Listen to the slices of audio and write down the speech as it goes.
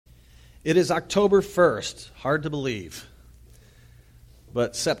It is October 1st. Hard to believe.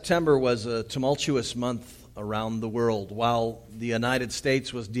 But September was a tumultuous month around the world. While the United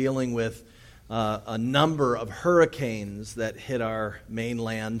States was dealing with a number of hurricanes that hit our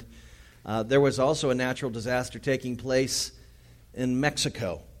mainland, there was also a natural disaster taking place in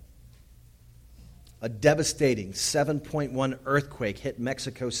Mexico. A devastating 7.1 earthquake hit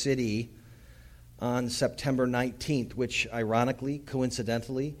Mexico City on September 19th, which ironically,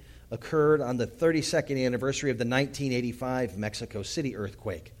 coincidentally, occurred on the 32nd anniversary of the 1985 Mexico City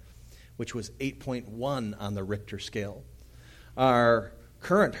earthquake, which was 8.1 on the Richter scale. Our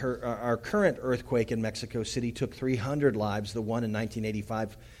current earthquake in Mexico City took 300 lives. The one in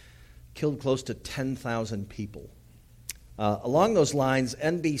 1985 killed close to 10,000 people. Along those lines,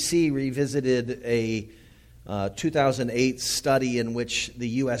 NBC revisited a 2008 study in which the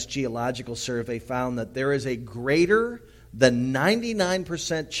U.S. Geological Survey found that there is a greater than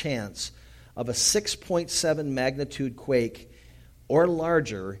 99% chance of a 6.7 magnitude quake or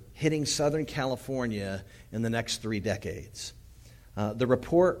larger hitting Southern California in the next 3 decades. The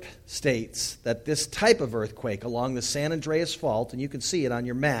report states that this type of earthquake along the San Andreas Fault, and you can see it on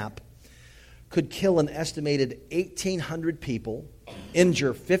your map, could kill an estimated 1,800 people,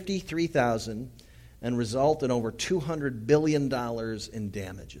 injure 53,000, and result in over $200 billion in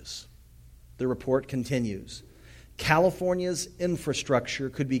damages. The report continues. California's infrastructure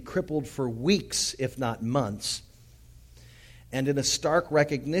could be crippled for weeks, if not months. And in a stark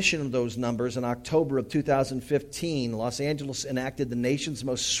recognition of those numbers, in October of 2015, Los Angeles enacted the nation's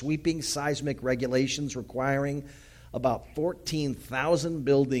most sweeping seismic regulations requiring about 14,000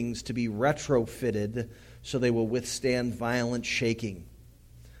 buildings to be retrofitted so they will withstand violent shaking.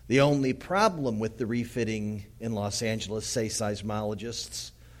 The only problem with the refitting in Los Angeles, say seismologists,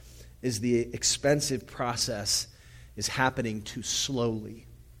 is the expensive process is happening too slowly.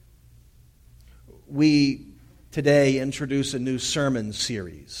 We today introduce a new sermon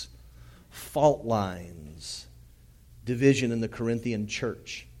series, Fault Lines, Division in the Corinthian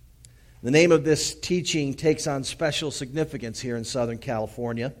Church. The name of this teaching takes on special significance here in Southern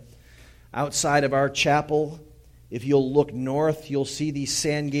California. Outside of our chapel, if you'll look north, you'll see the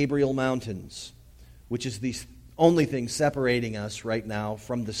San Gabriel Mountains, which is the only thing separating us right now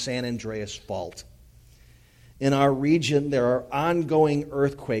from the San Andreas Fault. In our region, there are ongoing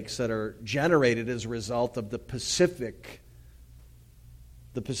earthquakes that are generated as a result of the Pacific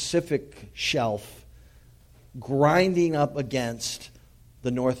shelf grinding up against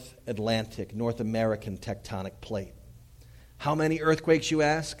the North American tectonic plate. How many earthquakes, you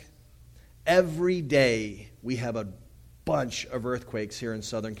ask? Every day we have a bunch of earthquakes here in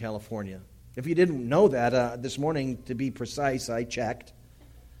Southern California. If you didn't know that, this morning, to be precise, I checked.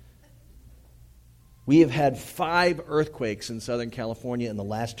 We have had 5 earthquakes in Southern California in the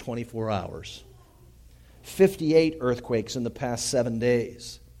last 24 hours. 58 earthquakes in the past 7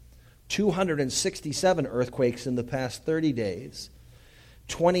 days. 267 earthquakes in the past 30 days.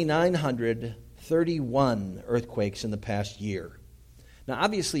 2,931 earthquakes in the past year. Now,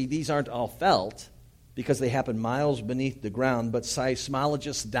 obviously, these aren't all felt because they happen miles beneath the ground, but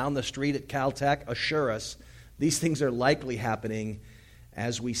seismologists down the street at Caltech assure us these things are likely happening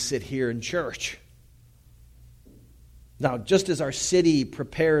as we sit here in church. Now, just as our city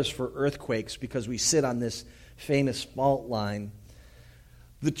prepares for earthquakes because we sit on this famous fault line,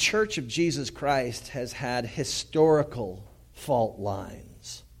 the Church of Jesus Christ has had historical fault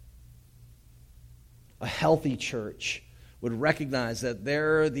lines. A healthy church would recognize that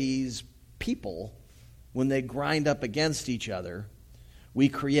there are these people, when they grind up against each other, we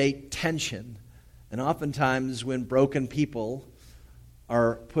create tension. And oftentimes when broken people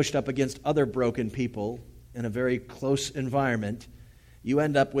are pushed up against other broken people in a very close environment, you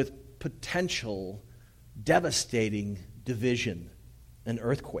end up with potential devastating division, an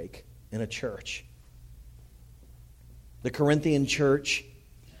earthquake in a church. The Corinthian church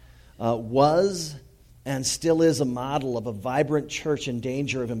was and still is a model of a vibrant church in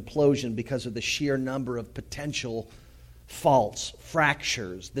danger of implosion because of the sheer number of potential faults,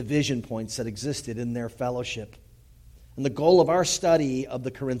 fractures, division points that existed in their fellowship. And the goal of our study of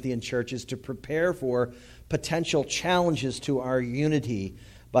the Corinthian church is to prepare for potential challenges to our unity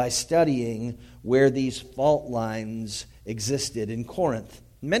by studying where these fault lines existed in Corinth.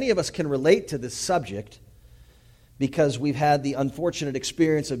 Many of us can relate to this subject because we've had the unfortunate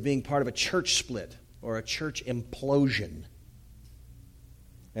experience of being part of a church split or a church implosion.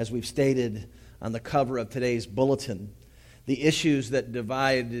 As we've stated on the cover of today's bulletin, the issues that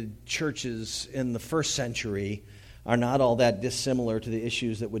divided churches in the first century are not all that dissimilar to the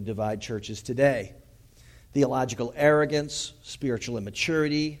issues that would divide churches today. Theological arrogance, spiritual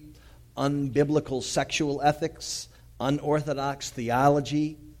immaturity, unbiblical sexual ethics, unorthodox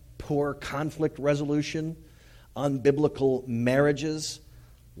theology, poor conflict resolution, unbiblical marriages,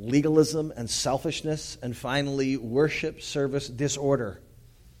 legalism and selfishness, and finally, worship service disorder.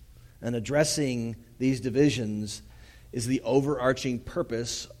 And addressing these divisions is the overarching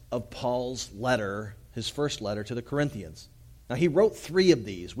purpose of Paul's letter, his first letter to the Corinthians. Now, he wrote 3 of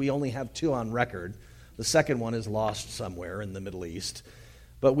these. We only have 2 on record. The second one is lost somewhere in the Middle East.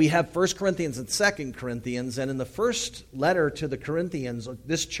 But we have 1 Corinthians and 2 Corinthians, and in the first letter to the Corinthians,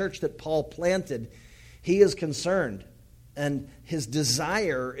 this church that Paul planted, he is concerned, and his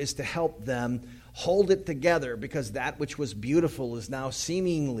desire is to help them hold it together because that which was beautiful is now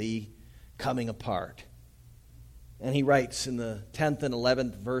seemingly coming apart. And he writes in the 10th and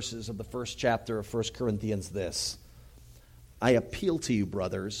 11th verses of the first chapter of 1 Corinthians this: I appeal to you,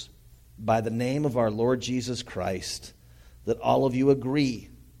 brothers, by the name of our Lord Jesus Christ, that all of you agree,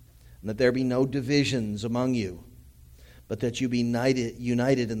 and that there be no divisions among you, but that you be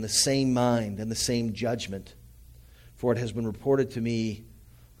united in the same mind and the same judgment. For it has been reported to me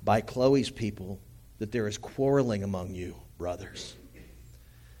by Chloe's people that there is quarreling among you, brothers.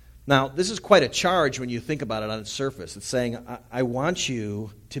 Now, this is quite a charge when you think about it on its surface. It's saying, I want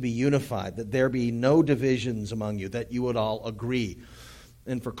you to be unified, that there be no divisions among you, that you would all agree.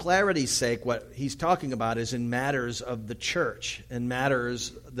 And for clarity's sake, what he's talking about is in matters of the church, and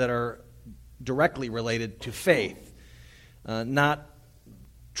matters that are directly related to faith, not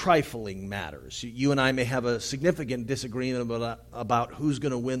trifling matters. You and I may have a significant disagreement about who's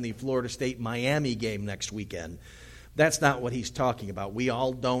going to win the Florida State-Miami game next weekend. That's not what he's talking about. We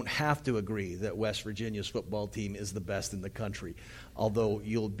all don't have to agree that West Virginia's football team is the best in the country, although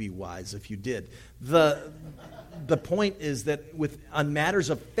you'll be wise if you did. The point is that on matters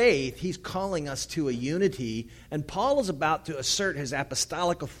of faith, he's calling us to a unity, and Paul is about to assert his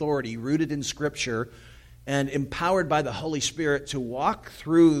apostolic authority rooted in Scripture and empowered by the Holy Spirit to walk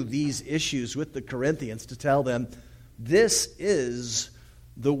through these issues with the Corinthians to tell them this is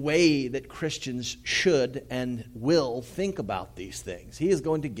the way that Christians should and will think about these things. He is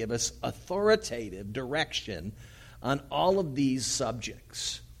going to give us authoritative direction on all of these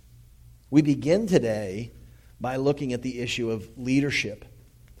subjects. We begin today by looking at the issue of leadership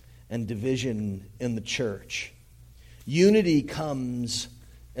and division in the church. Unity comes,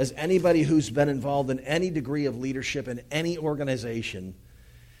 as anybody who's been involved in any degree of leadership in any organization,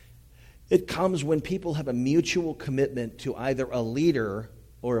 it comes when people have a mutual commitment to either a leader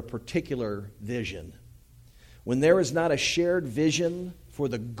or a particular vision. When there is not a shared vision for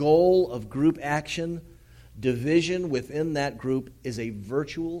the goal of group action, division within that group is a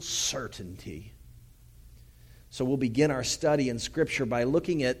virtual certainty. So we'll begin our study in Scripture by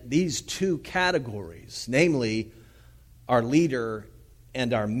looking at these 2 categories, namely our leader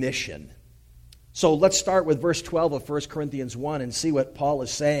and our mission. So let's start with verse 12 of 1 Corinthians 1 and see what Paul is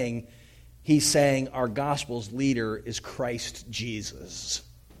saying. He's saying our gospel's leader is Christ Jesus.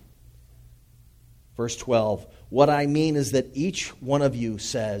 Verse 12, what I mean is that each one of you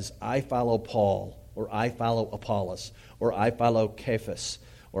says, I follow Paul, or I follow Apollos, or I follow Cephas,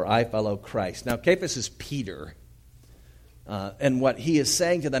 or I follow Christ. Now, Cephas is Peter. And what he is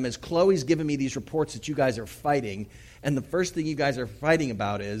saying to them is, Chloe's given me these reports that you guys are fighting, and the first thing you guys are fighting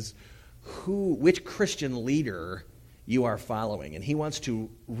about is which Christian leader you are following. And he wants to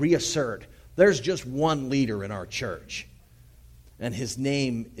reassert, there's just one leader in our church, and his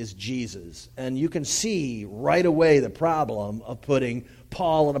name is Jesus. And you can see right away the problem of putting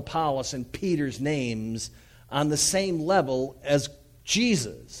Paul and Apollos and Peter's names on the same level as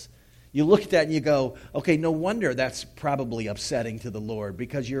Jesus. You look at that and you go, okay, no wonder that's probably upsetting to the Lord,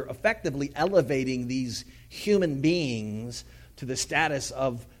 because you're effectively elevating these human beings to the status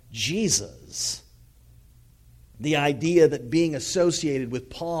of Jesus. The idea that being associated with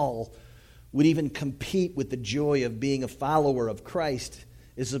Paul would even compete with the joy of being a follower of Christ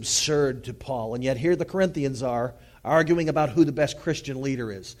is absurd to Paul. And yet here the Corinthians are arguing about who the best Christian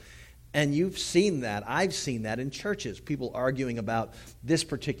leader is. And you've seen that. I've seen that in churches. People arguing about this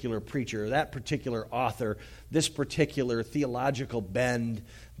particular preacher, that particular author, this particular theological bend,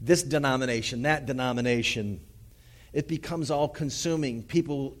 this denomination, that denomination. It becomes all-consuming.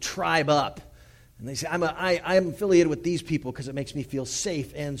 People tribe up. And they say, I'm affiliated with these people because it makes me feel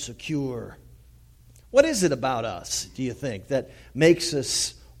safe and secure. What is it about us, do you think, that makes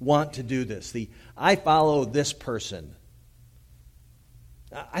us want to do this? I follow this person.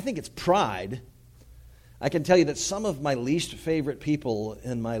 I think it's pride. I can tell you that some of my least favorite people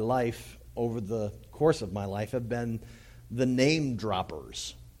in my life over the course of my life have been the name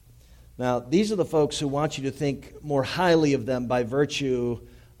droppers. Now, these are the folks who want you to think more highly of them by virtue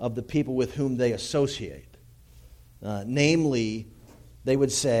of the people with whom they associate. Namely, they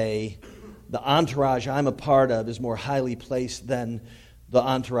would say, the entourage I'm a part of is more highly placed than the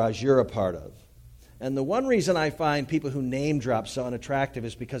entourage you're a part of. And the one reason I find people who name drop so unattractive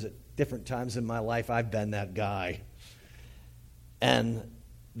is because at different times in my life I've been that guy. And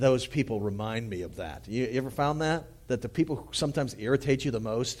those people remind me of that. You ever found that? That the people who sometimes irritate you the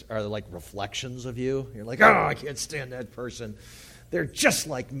most are like reflections of you? You're like, oh, I can't stand that person. They're just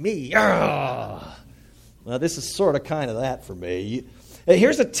like me. Oh. Well, this is sort of kind of that for me.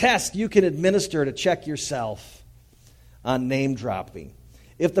 Here's a test you can administer to check yourself on name dropping.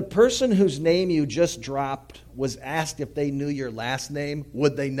 If the person whose name you just dropped was asked if they knew your last name,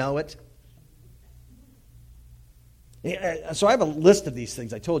 would they know it? So I have a list of these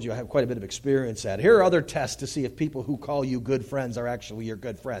things. I told you I have quite a bit of experience at. Here are other tests to see if people who call you good friends are actually your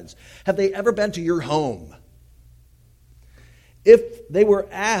good friends. Have they ever been to your home? If they were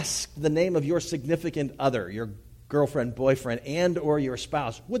asked the name of your significant other, your girlfriend, boyfriend, and or your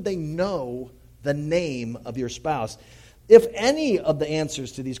spouse, would they know the name of your spouse? If any of the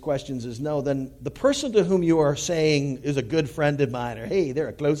answers to these questions is no, then the person to whom you are saying is a good friend of mine, or hey, they're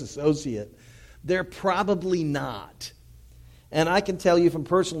a close associate, they're probably not. And I can tell you from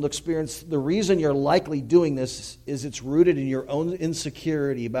personal experience, the reason you're likely doing this is it's rooted in your own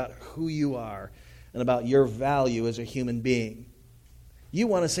insecurity about who you are and about your value as a human being. You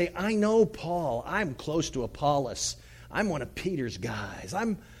want to say, I know Paul. I'm close to Apollos. I'm one of Peter's guys.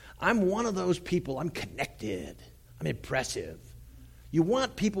 I'm one of those people. I'm connected. I'm impressive. You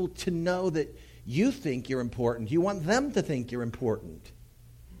want people to know that you think you're important. You want them to think you're important.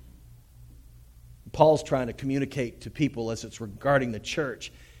 Paul's trying to communicate to people as it's regarding the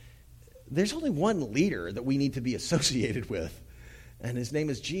church. There's only one leader that we need to be associated with, and his name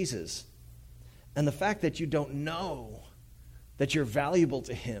is Jesus. And the fact that you don't know that you're valuable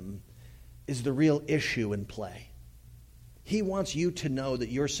to him is the real issue in play. He wants you to know that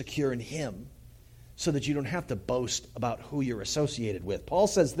you're secure in him so that you don't have to boast about who you're associated with. Paul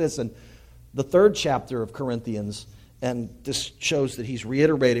says this in the 3rd chapter of Corinthians, and this shows that he's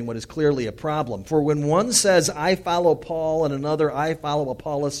reiterating what is clearly a problem. For when one says, I follow Paul, and another, I follow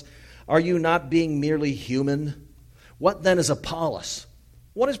Apollos, are you not being merely human? What then is Apollos?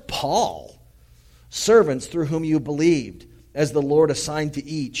 What is Paul? Servants through whom you believed, as the Lord assigned to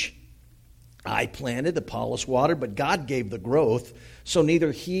each. I planted, Apollos watered, but God gave the growth. So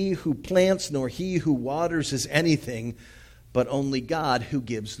neither he who plants nor he who waters is anything, but only God who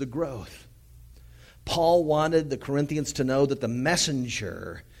gives the growth. Paul wanted the Corinthians to know that the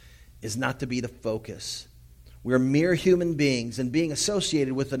messenger is not to be the focus. We're mere human beings, and being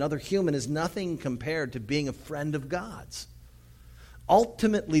associated with another human is nothing compared to being a friend of God's.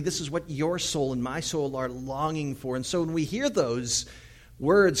 Ultimately, this is what your soul and my soul are longing for. And so when we hear those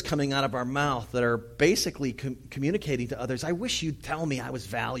words coming out of our mouth that are basically communicating to others, I wish you'd tell me I was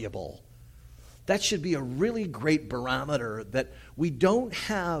valuable. That should be a really great barometer that we don't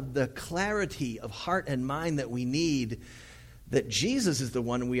have the clarity of heart and mind that we need, that Jesus is the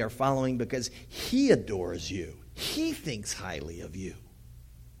one we are following because he adores you. He thinks highly of you.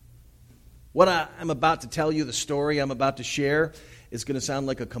 What I'm about to tell you, the story I'm about to share, is going to sound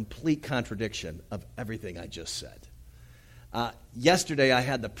like a complete contradiction of everything I just said. Yesterday, I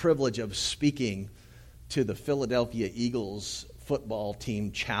had the privilege of speaking to the Philadelphia Eagles football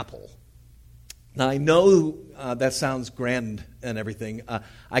team chapel. Now, I know that sounds grand and everything.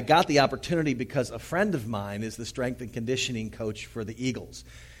 I got the opportunity because a friend of mine is the strength and conditioning coach for the Eagles.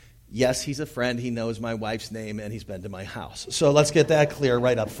 Yes, he's a friend. He knows my wife's name, and he's been to my house. So let's get that clear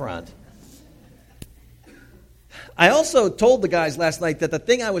right up front. I also told the guys last night that the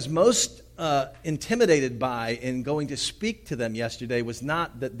thing I was most intimidated by in going to speak to them yesterday was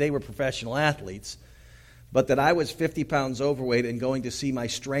not that they were professional athletes, but that I was 50 pounds overweight and going to see my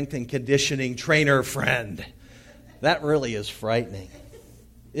strength and conditioning trainer friend. That really is frightening.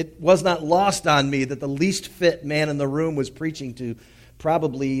 It was not lost on me that the least fit man in the room was preaching to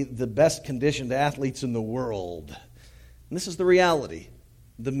probably the best conditioned athletes in the world. And this is the reality.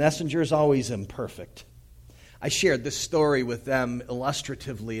 The messenger is always imperfect. I shared this story with them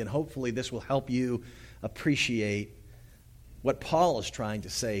illustratively, and hopefully this will help you appreciate what Paul is trying to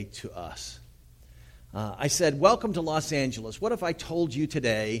say to us. I said, welcome to Los Angeles. What if I told you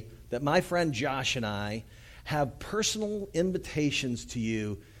today that my friend Josh and I have personal invitations to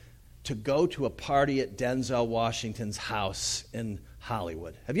you to go to a party at Denzel Washington's house in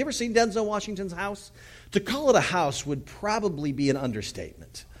Hollywood? Have you ever seen Denzel Washington's house? To call it a house would probably be an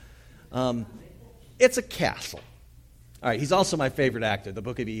understatement. It's a castle. All right, he's also my favorite actor. The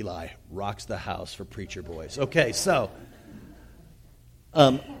Book of Eli rocks the house for preacher boys. Okay, so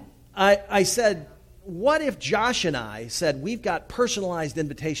I said, what if Josh and I said we've got personalized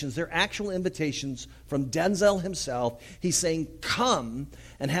invitations? They're actual invitations from Denzel himself. He's saying, come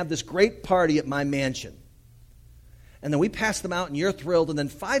and have this great party at my mansion. And then we pass them out and you're thrilled. And then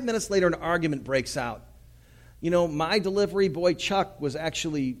 5 minutes later, an argument breaks out. My delivery boy, Chuck, was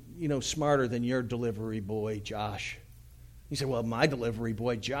actually, smarter than your delivery boy, Josh. You say, well, my delivery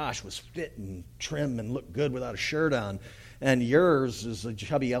boy, Josh, was fit and trim and looked good without a shirt on. And yours is a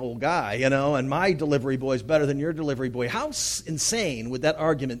chubby old guy, and my delivery boy is better than your delivery boy. How insane would that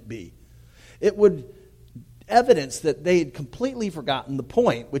argument be? It would evidence that they had completely forgotten the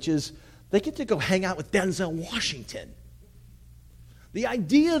point, which is they get to go hang out with Denzel Washington. The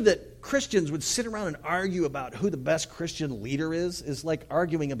idea that Christians would sit around and argue about who the best Christian leader is like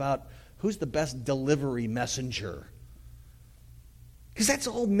arguing about who's the best delivery messenger. Because that's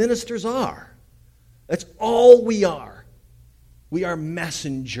all ministers are. That's all we are. We are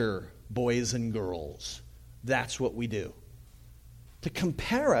messenger boys and girls. That's what we do. To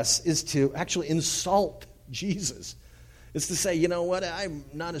compare us is to actually insult Jesus. It's to say, you know what, I'm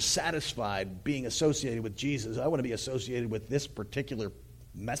not as satisfied being associated with Jesus. I want to be associated with this particular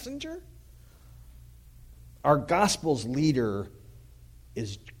messenger. Our gospel's leader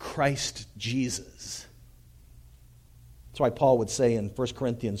is Christ Jesus. That's why Paul would say in 1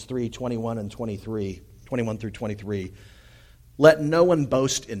 Corinthians 3, 21 through 23, let no one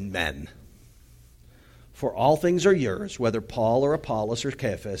boast in men, for all things are yours, whether Paul or Apollos or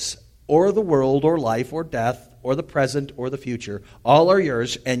Cephas, or the world or life or death, or the present or the future. All are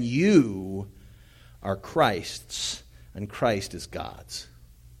yours, and you are Christ's, and Christ is God's.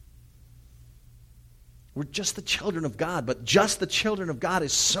 We're just the children of God, but just the children of God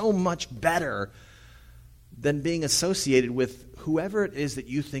is so much better than being associated with whoever it is that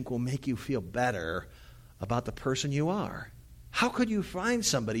you think will make you feel better about the person you are. How could you find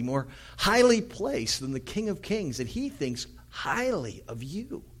somebody more highly placed than the King of Kings that he thinks highly of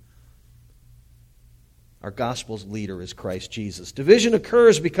you? Our gospel's leader is Christ Jesus. Division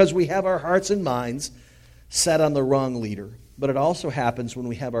occurs because we have our hearts and minds set on the wrong leader, but it also happens when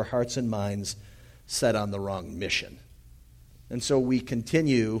we have our hearts and minds set on the wrong mission. And so we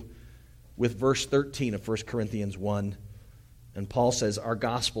continue with verse 13 of 1 Corinthians 1, and Paul says our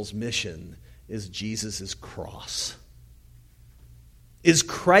gospel's mission is Jesus' cross. Is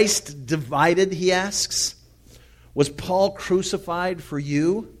Christ divided, he asks? Was Paul crucified for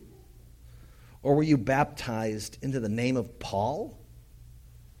you? Or were you baptized into the name of Paul?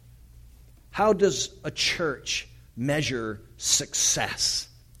 How does a church measure success?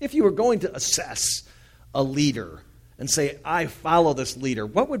 If you were going to assess a leader and say, I follow this leader,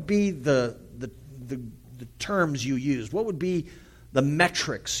 what would be the terms you used? What would be the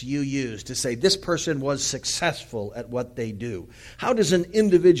metrics you use to say this person was successful at what they do? How does an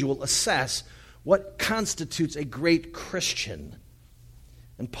individual assess what constitutes a great Christian?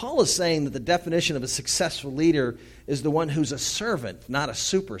 And Paul is saying that the definition of a successful leader is the one who's a servant, not a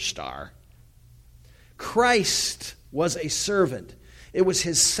superstar. Christ was a servant. It was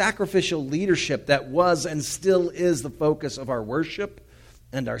his sacrificial leadership that was and still is the focus of our worship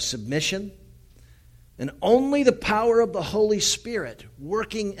and our submission. And only the power of the Holy Spirit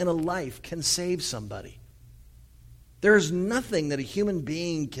working in a life can save somebody. There is nothing that a human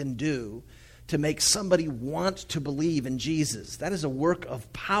being can do to make somebody want to believe in Jesus. That is a work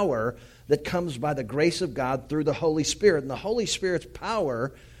of power that comes by the grace of God through the Holy Spirit. And the Holy Spirit's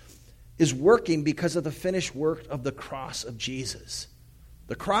power is working because of the finished work of the cross of Jesus.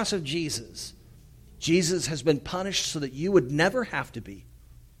 The cross of Jesus. Jesus has been punished so that you would never have to be.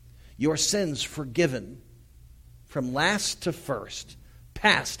 Your sins forgiven from last to first,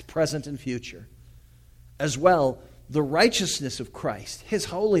 past, present, and future. As well, the righteousness of Christ, his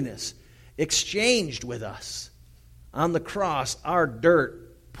holiness, exchanged with us. On the cross, our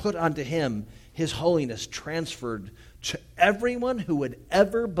dirt put onto him, his holiness transferred to everyone who would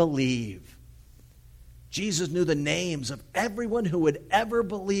ever believe. Jesus knew the names of everyone who would ever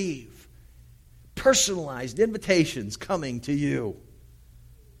believe. Personalized invitations coming to you.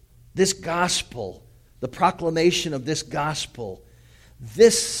 This gospel, the proclamation of this gospel,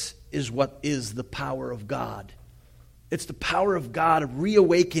 this is what is the power of God. It's the power of God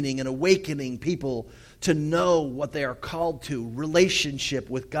reawakening and awakening people to know what they are called to, relationship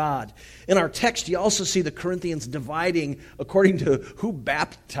with God. In our text, you also see the Corinthians dividing according to who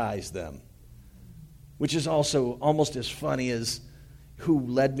baptized them, which is also almost as funny as who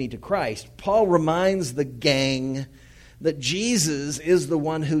led me to Christ. Paul reminds the gang that Jesus is the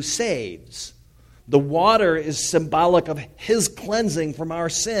one who saves. The water is symbolic of his cleansing from our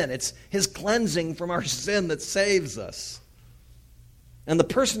sin. It's his cleansing from our sin that saves us. And the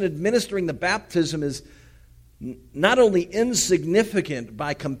person administering the baptism is not only insignificant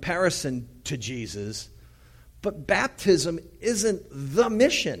by comparison to Jesus, but baptism isn't the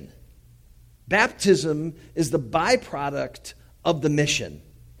mission. Baptism is the byproduct of the mission.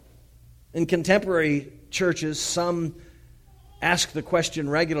 In contemporary churches, some ask the question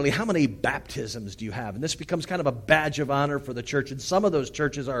regularly, how many baptisms do you have? And this becomes kind of a badge of honor for the church. And some of those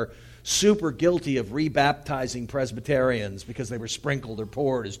churches are super guilty of rebaptizing Presbyterians because they were sprinkled or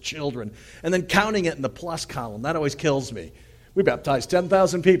poured as children, and then counting it in the plus column. That always kills me. We baptized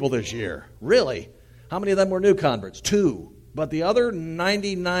 10,000 people this year. Really? How many of them were new converts? 2. But the other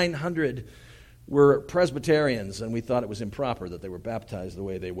 9,900 were Presbyterians, and we thought it was improper that they were baptized the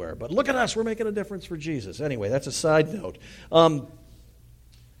way they were. But look at us, we're making a difference for Jesus. Anyway, that's a side note.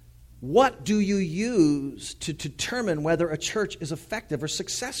 What do you use to determine whether a church is effective or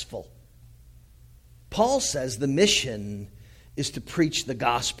successful? Paul says the mission is to preach the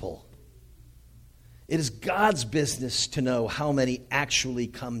gospel. It is God's business to know how many actually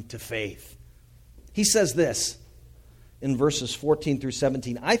come to faith. He says this in verses 14 through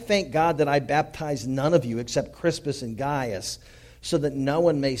 17, I thank God that I baptized none of you except Crispus and Gaius, so that no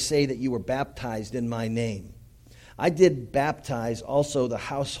one may say that you were baptized in my name. I did baptize also the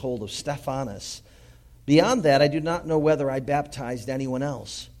household of Stephanas. Beyond that, I do not know whether I baptized anyone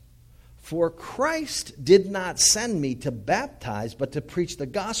else. For Christ did not send me to baptize, but to preach the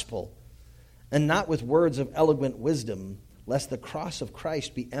gospel, and not with words of eloquent wisdom, lest the cross of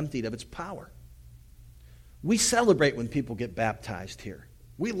Christ be emptied of its power. We celebrate when people get baptized here.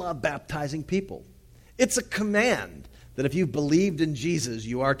 We love baptizing people. It's a command that if you've believed in Jesus,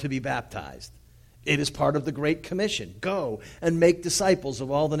 you are to be baptized. It is part of the Great Commission. Go and make disciples of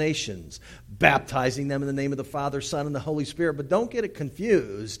all the nations, baptizing them in the name of the Father, Son, and the Holy Spirit. But don't get it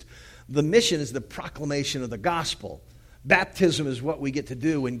confused. The mission is the proclamation of the gospel. Baptism is what we get to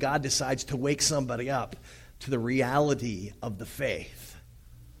do when God decides to wake somebody up to the reality of the faith.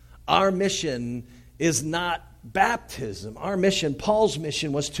 Our mission is not baptism. Our mission, Paul's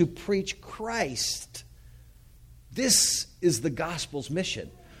mission, was to preach Christ. This is the gospel's mission,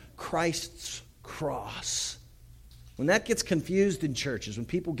 Christ's cross. When that gets confused in churches, when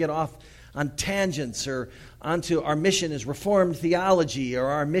people get off on tangents or onto our mission is Reformed theology, or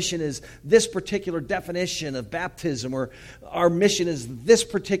our mission is this particular definition of baptism, or our mission is this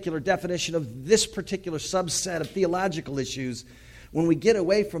particular definition of this particular subset of theological issues, when we get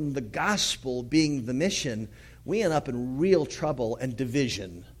away from the gospel being the mission, we end up in real trouble and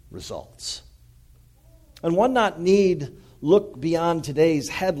division results. And one not need look beyond today's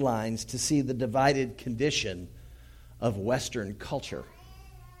headlines to see the divided condition of Western culture.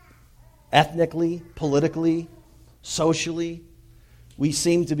 Ethnically, politically, socially, we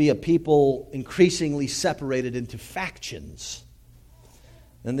seem to be a people increasingly separated into factions.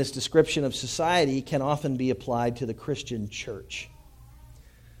 And this description of society can often be applied to the Christian church.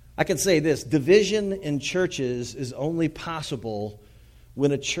 I can say this, division in churches is only possible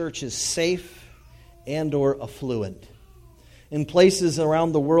when a church is safe and or affluent. In places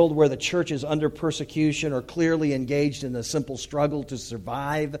around the world where the church is under persecution or clearly engaged in a simple struggle to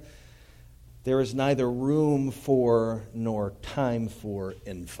survive, there is neither room for nor time for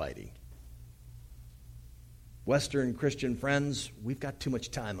infighting. Western Christian friends, we've got too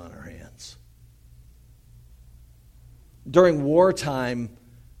much time on our hands. During wartime,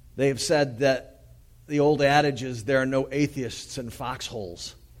 they have said that the old adage is there are no atheists in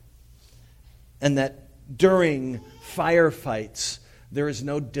foxholes. And that during firefights, there is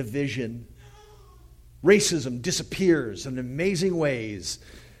no division. Racism disappears in amazing ways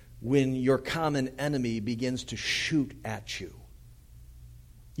when your common enemy begins to shoot at you.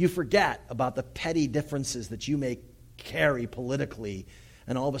 You forget about the petty differences that you may carry politically,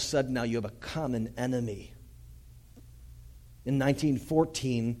 and all of a sudden now you have a common enemy. In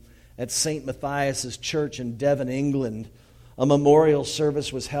 1914, at St. Matthias's Church in Devon, England, a memorial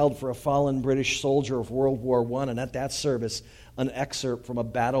service was held for a fallen British soldier of World War I, and at that service, an excerpt from a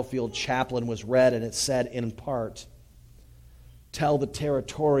battlefield chaplain was read, and it said in part, "Tell the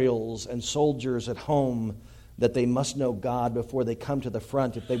territorials and soldiers at home that they must know God before they come to the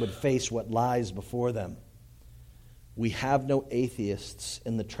front if they would face what lies before them. We have no atheists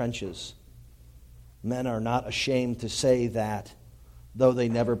in the trenches. Men are not ashamed to say that, though they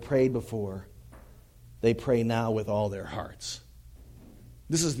never prayed before, they pray now with all their hearts."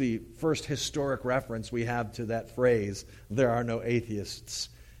 This is the first historic reference we have to that phrase, "There are no atheists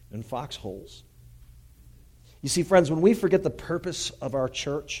in foxholes." You see, friends, when we forget the purpose of our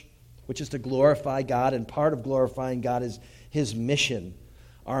church, which is to glorify God, and part of glorifying God is His mission,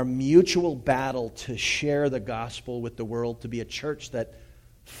 our mutual battle to share the gospel with the world, to be a church that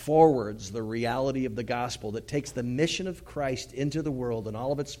forwards the reality of the gospel, that takes the mission of Christ into the world in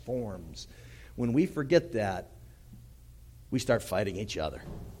all of its forms, when we forget that, we start fighting each other.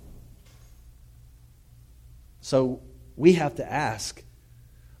 So we have to ask,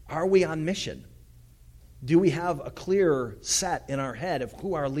 are we on mission? Do we have a clear set in our head of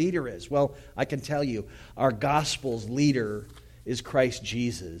who our leader is? Well, I can tell you, our gospel's leader is Christ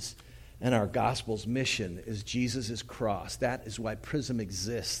Jesus, and our gospel's mission is Jesus' cross. That is why Prism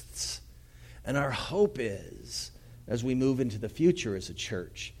exists. And our hope is, as we move into the future as a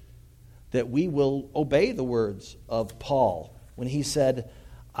church, that we will obey the words of Paul when he said,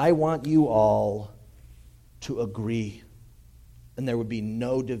 I want you all to agree, and there would be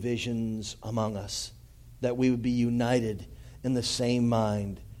no divisions among us, that we would be united in the same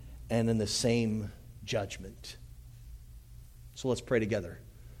mind and in the same judgment. So let's pray together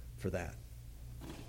for that.